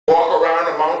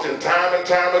mountain time and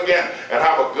time again and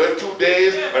have a good 2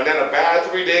 days and then a bad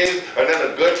 3 days and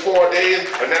then a good 4 days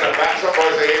and then a bad,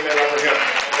 somebody say amen over here.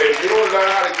 If you don't learn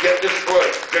how to get this word,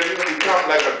 then you will become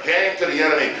like a game to the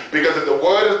enemy. Because if the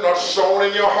word is not sown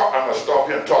in your heart, I'm going to stop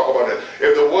here and talk about it.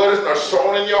 If the word is not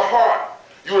sown in your heart,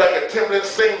 you like a timid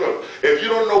single. If you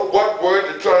don't know what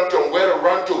word to turn to and where to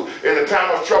run to in the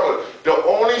time of trouble, the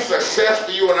only success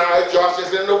for you and I, Josh,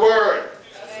 is in the word.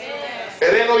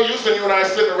 It ain't no use in you and I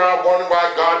sitting around wondering why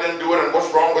God didn't do it and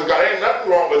what's wrong with God. Ain't nothing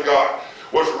wrong with God.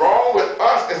 What's wrong with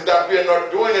us is that we are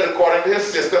not doing it according to his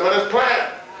system and his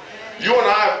plan. You and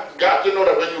I have got to know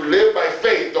that when you live by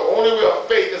faith, the only way of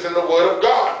faith is in the word of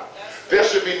God. There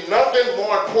should be nothing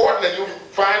more important than you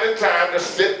finding time to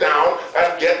sit down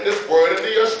and get this word into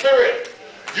your spirit.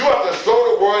 You have to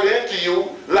sow the word into you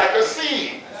like a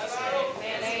seed.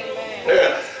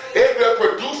 Yeah. It will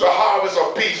produce a harvest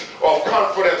of peace, of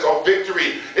confidence, of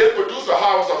victory. It will produce a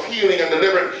harvest of healing and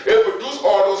deliverance. It will produce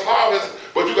all those harvests,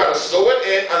 but you got to sow it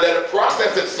in and let it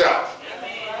process itself.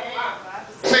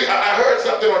 See, I heard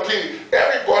something on TV.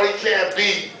 Everybody can't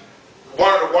be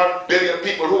one of the 1 billion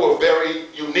people who are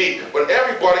very unique, but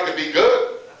everybody can be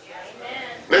good.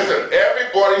 Listen,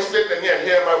 everybody sitting in here and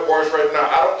hearing my voice right now,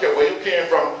 I don't care where you came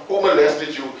from, who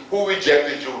molested you, who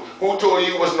rejected you, who told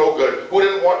you was no good, who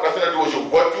didn't want nothing to do with you,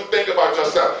 what you think about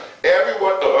yourself.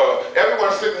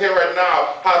 Everyone sitting here right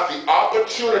now has the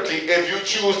opportunity, if you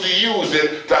choose to use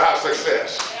it, to have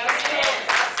success.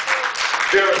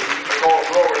 There is no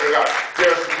glory to God.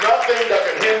 There's nothing that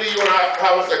can hinder you and I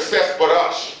having success but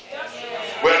us.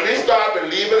 When we start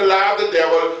believing the lie of the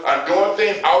devil and doing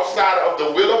things outside of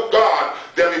the will of God,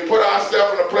 then we put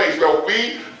ourselves in a place where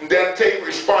we then take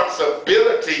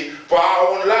responsibility for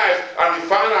our own lives, and we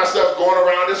find ourselves going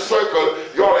around this circle.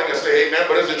 Y'all ain't gonna say amen,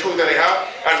 but it's the truth anyhow.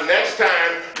 And next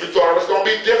time you thought it was gonna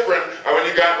be different, and when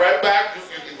you got right back,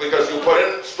 because you put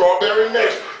in strawberry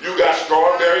mix, you got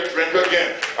strawberry drink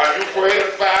again. And you prayed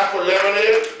and fast for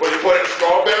lemonade, but you put in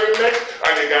strawberry mix,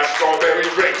 and you got strawberry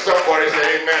drink. Somebody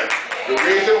say amen. The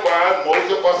reason why most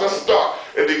of us are stuck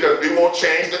is because we won't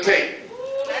change the tape.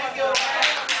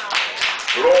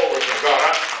 Glory to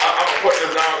God. I'm going to put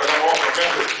this down because I'm off the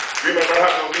message. We may not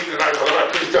have no meeting tonight because I'm going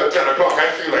to preach till 10 o'clock.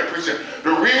 I feel like preaching.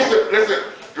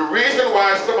 The reason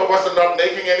why some of us are not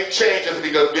making any changes is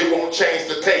because we won't change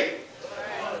the tape.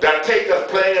 That tape that's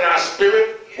playing in our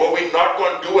spirit, what we're not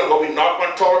going to do and what we're not going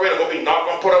to tolerate and what we're not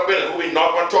going to put up with and who we're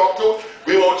not going to talk to,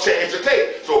 we won't change the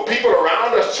tape. So people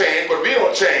around us change, but we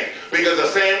don't change because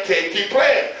the same tape keep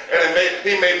playing. And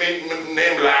he may be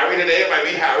named Larry today, it might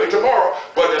be Harry tomorrow,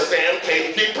 but the same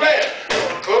tape keep playing.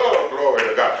 Oh, glory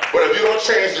to God. But if you don't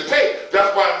change the tape,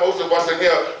 that's why most of us in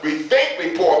here, we think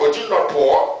we poor, but you're not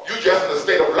poor. You're just in a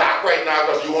state of lack right now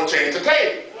because you won't change the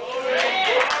tape.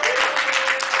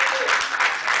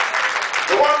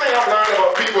 The one thing I'm learning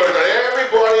about people is that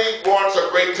everybody wants a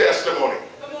great testimony.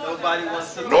 Nobody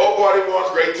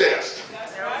wants great tests.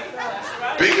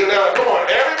 Because, come on,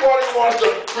 everybody wants to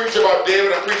preach about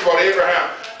David and preach about Abraham.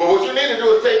 But what you need to do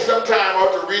is take some time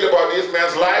out to read about these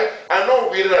men's life and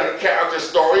don't read it as a character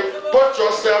story. Put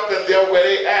yourself in there where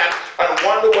they at and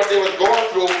wonder what they was going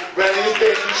through when these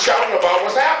things you're shouting about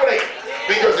was happening.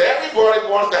 Because everybody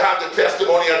wants to have the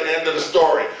testimony at the end of the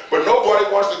story. But nobody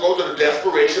wants to go to the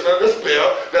desperation or despair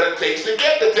that it takes to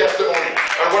get the testimony.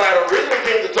 And what I originally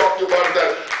came to talk to you about is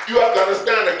that you have to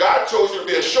understand that God chose you to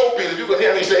be a showpiece. If you can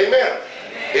hear me say amen.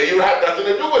 And you had nothing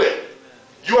to do with it.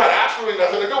 You had absolutely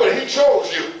nothing to do with it. He chose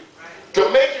you to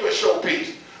make you a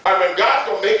showpiece. And when God's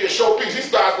going to make you a showpiece, he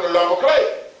starts with a lump of clay.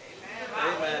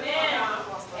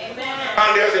 Amen. And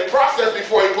there's a process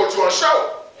before he puts you on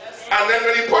show. And then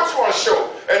when he puts you on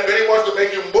show, and when he wants to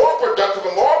make you more productive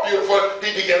and more beautiful,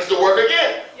 he begins to work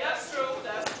again. That's true.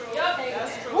 That's true.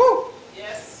 That's true. Woo.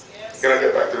 Yes. Yes. Can I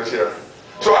get back to this here?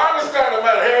 So I understand that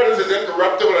my inheritance is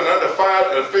incorruptible and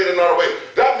undefiled and faded not away.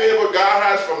 That means what God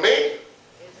has for me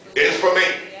is for me.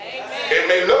 Amen.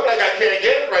 It may look like I can't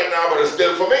get it right now, but it's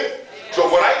still for me. So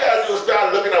what I got to do is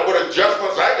start looking at what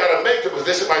adjustments I got to make to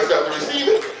position myself to receive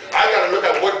it. I got to look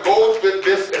at what goes with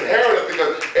this inheritance,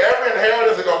 because every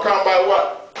inheritance is going to come by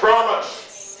what?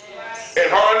 Promise.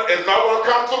 Inheritance is not going to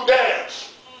come through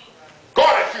dance.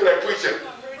 God, I feel like preaching.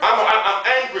 I'm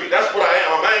angry. That's what I am.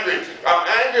 I'm angry. I'm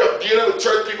angry of dealing with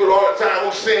church people all the time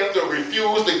who seem to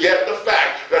refuse to get the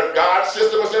fact that God's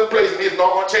system is in place and he's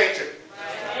not going to change it.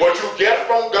 What you get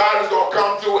from God is going to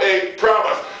come through a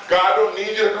promise. God don't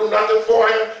need you to do nothing for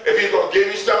him. If he's going to give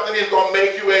you something, he's going to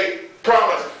make you a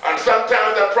promise. And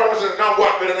sometimes that promise is not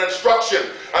what? With an instruction.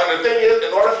 And the thing is,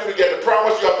 in order for you to get the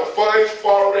promise, you have to first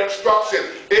follow the instruction.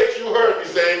 If you heard me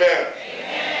say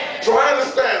amen. So I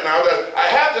understand now that I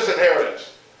have this inheritance.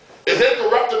 It's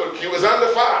incorruptible with you is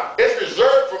undefiled. It's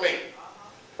reserved for me.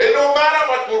 It don't matter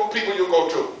how much group of people you go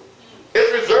to.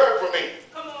 It's reserved for me.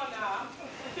 Come on now.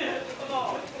 Come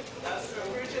on. That's true.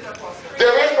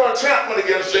 There is no enchantment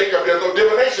against Jacob. There's no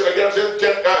divination against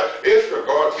Israel.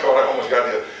 God, I almost got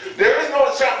here. There is no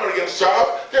enchantment against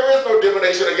Charles. There is no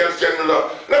divination against General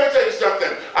Love. Let me tell you something.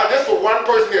 Just for one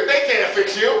person here, they can't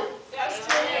fix you. That's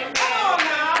true. Come on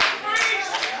now. Preach.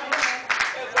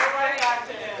 Let's go right back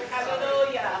to him.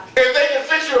 Hallelujah. If they can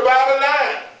fix you, the Bible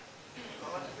lying.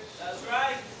 That's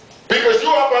right. Because you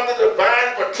are under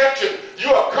divine protection.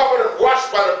 You are covered and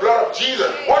washed by the blood of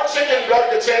Jesus. What chicken blood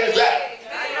can change that?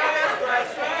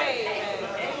 That's right.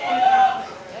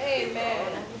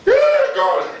 Amen. Yeah,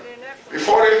 God.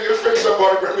 Before you fix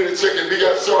somebody, bring me the chicken. We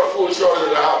got short food shortage in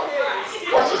the house.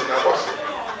 Watch this now. Watch this.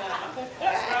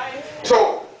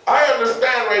 So I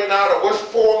understand right now that what's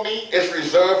for me is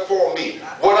reserved for me.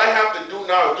 What I have to do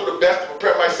now is do the best to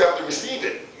prepare myself to receive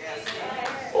it.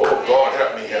 Oh, God,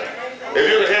 help me here. If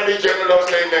you can hear me, General Love,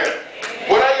 say amen.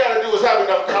 What I got to do is have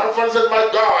enough confidence in my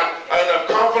God and enough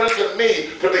confidence in me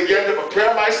to begin to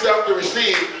prepare myself to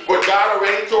receive what God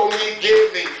already told me He gave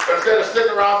me, instead of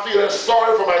sitting around feeling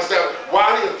sorry for myself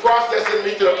while He is processing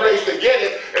me to the place to get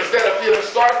it. Instead of feeling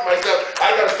sorry for myself,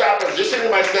 I got to start positioning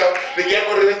myself to get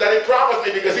what it is that He promised me,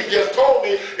 because He just told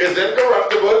me it's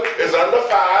incorruptible, it's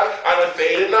undefiled, and it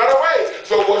faded not away.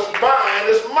 So what's mine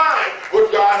is mine. What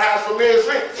God has for me is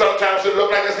free. Sometimes it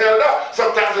looks like it's held up.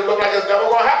 Sometimes it looks like it's never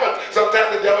going to happen.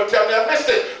 Sometimes the devil tells me I missed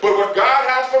it. But what God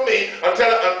has for me,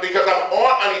 because I'm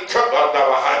on an eternal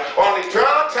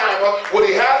timer, what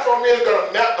He has for me is going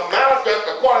to manifest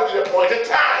according to the appointed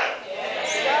time.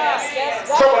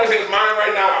 Yes. Somebody says it's mine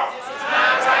right now.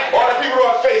 All the people who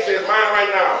have faith say it's mine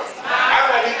right now.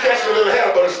 I might be catching a little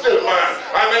hell, but it's still mine.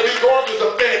 I may be going through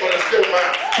some things, but it's still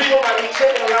mine. People might be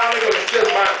checking around me, but it's still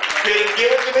mine. They didn't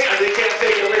give it to me, and they can't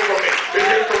take it away from me. It's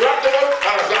incorruptible,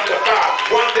 and it's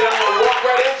undefiled. One day I'm going to walk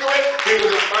right into it,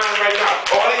 because it's mine right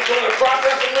now. All He's doing is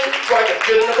processing me, so I can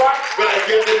fit in the box, but I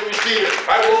give it to receive it.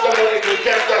 I wish somebody can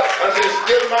catch that and say it's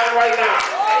still mine right now.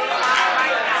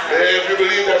 If you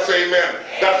believe that, say amen.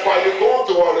 That's why you're going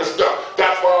through all this stuff.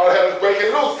 That's why all hell is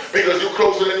breaking loose. Because you're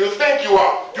closer than you think you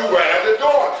are. You're right at the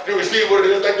door. You receive what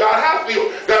it is that God has for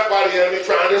you. That's why the enemy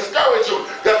trying to discourage you.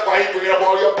 That's why He's bringing up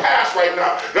all your past right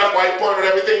now. That's why He pointed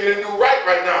everything you didn't do right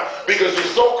now. Because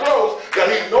you're so close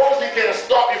that He knows He can't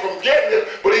stop you from getting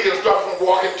it, but He can stop you from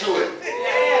walking to it.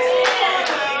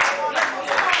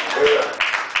 Yeah.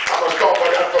 I'm going to stop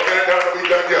by that for a minute. Now we'll be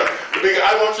done here. Because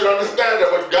I want you to understand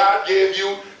that what God gave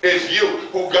you is you.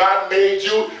 Who God made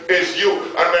you is you.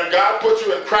 And when God put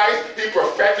you in Christ, He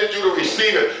perfected you to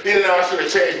receive it. He didn't ask you to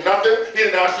change nothing. He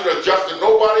didn't ask you to adjust to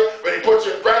nobody. When He put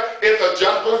you in Christ, if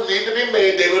adjustments need to be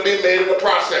made, they will be made in the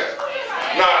process.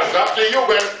 Now, it's up to you.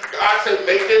 When I say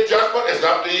make the adjustment, it's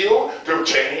up to you to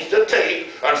change the tape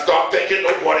and stop thinking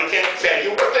nobody can tell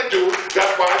you what to do.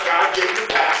 That's why God gave you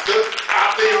pastors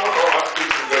after you.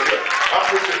 I'm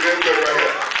preaching good right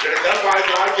here. That's why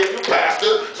God gave you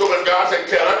pastors. So when God said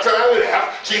tell her turn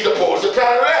left, she's supposed to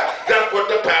turn left. That's what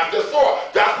the pastor's for.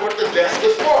 That's what the desk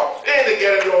is for. And to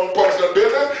get in your own personal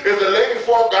business is to lay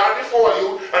before God before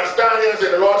you and stand here and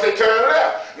say the Lord said turn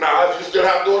left. Now if you still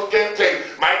have those can't take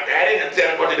my daddy can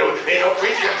tell me what to do. Ain't no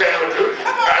priest can tell me what to do.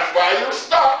 That's why you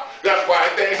stop. That's why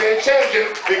things ain't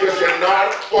changing, because you're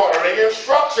not following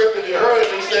instructions. If you heard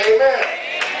me say amen.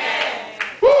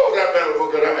 Woo, that man was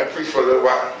good. I might preach for a little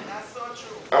while. That's so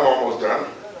true. I'm almost done.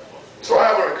 So I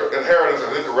have an inheritance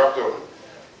as incorruptible,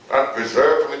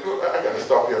 reserved for me. I got to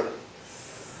stop here.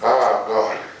 Ah,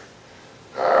 God.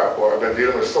 Ah, boy, I've been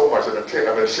dealing with so much. I've been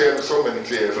shedding so many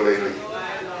tears lately.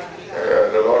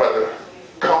 The Lord had to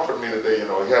comfort me today, you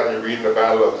know. He had me reading the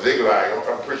Battle of Ziklag. I'm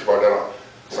preaching about that on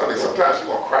Sunday. Sometimes you're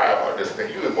going to cry about this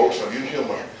thing. You're emotional. You're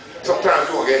human. Sometimes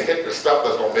you're going to get hit with stuff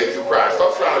that's going to make you cry.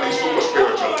 Stop trying to be super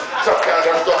spiritual. Sometimes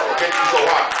that stuff will make you so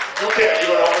hot. You can't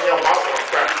even open your mouth and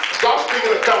cry. Stop speaking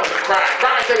in tongues and crying.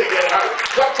 Cry until you get hurt.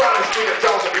 Stop trying to speak in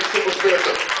tongues and be super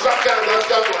spiritual. Sometimes that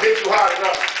stuff will hit you hard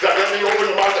enough that when you open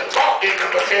your mouth and talk in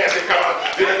number 10 and come out,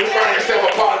 then you find yourself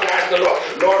apologizing to the Lord.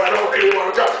 Lord, I don't really want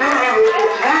to cry.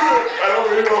 I don't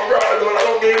really want to cry, Lord. I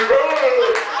don't mean to cry.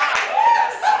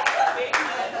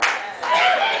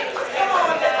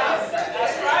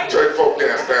 Church folk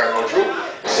can't stand no truth.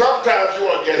 Sometimes you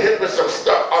want to get hit with some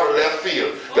stuff out of left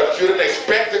field that you didn't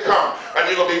expect to come. And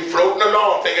you're going to be floating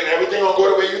along thinking everything going to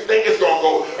go the way you think it's going to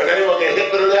go. And then you're going to get hit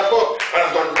with a left hook. And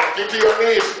it's going to knock you to your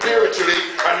knees spiritually.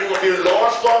 And you're going to be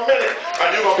lost for a minute.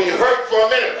 And you're going to be hurt for a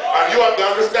minute. And you have to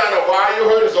understand that while you're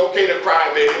hurt, it's okay to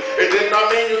cry, baby. It did not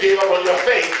mean you gave up on your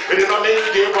faith. It did not mean you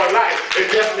gave up on life.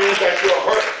 It just means that you're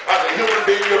hurt. As a human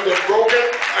being, you've been broken.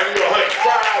 And you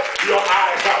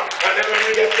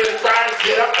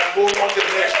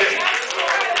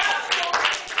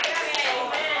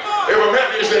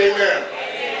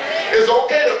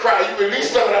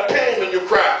release some of that pain when you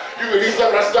cry. You release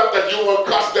some of that stuff that you won't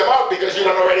cuss them out because you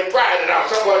done already cried it out.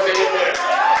 Somebody say amen.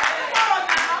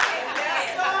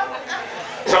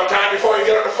 Sometime before you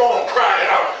get on the phone, cry it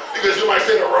out because you might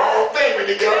say the wrong thing when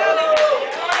you get on the phone.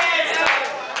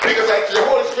 Because like the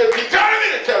Holy Spirit keeps telling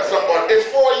me to tell someone, it's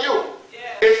for you.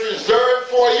 It's reserved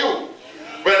for you.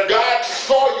 When God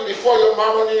saw you before your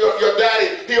mama and your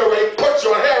daddy, he already put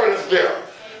your inheritance there.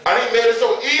 And he made it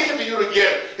so easy for you to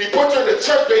get. He put you in the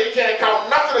church where he can't count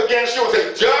nothing against you and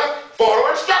say, just follow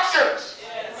instructions.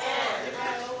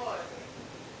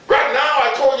 Right now,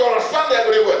 I told you on a Sunday, I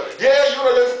believe it. Yeah, you're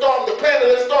the little storm, the plane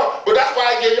of the storm, but that's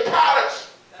why I gave you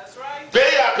pilots. That's right. They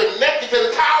are connected to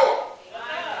the tower.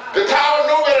 The tower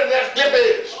knows where the next dip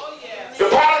is. The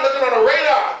pilot looking on the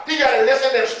radar, he got to listen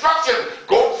to instructions.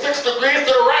 Go 6 degrees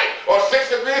to the right or 6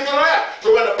 degrees to the left.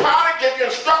 So when the pilot gives you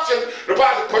instructions, the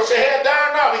pilot puts your head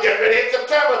down now. We get ready in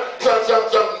September.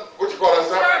 What you call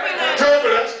that?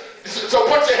 Turbulence. So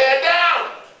put your head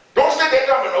down. Don't sit there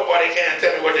coming, nobody can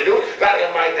tell me what to do. Not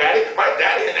even my daddy. My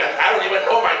daddy, I don't even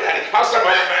know my daddy. How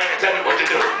somebody man can tell me what to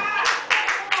do?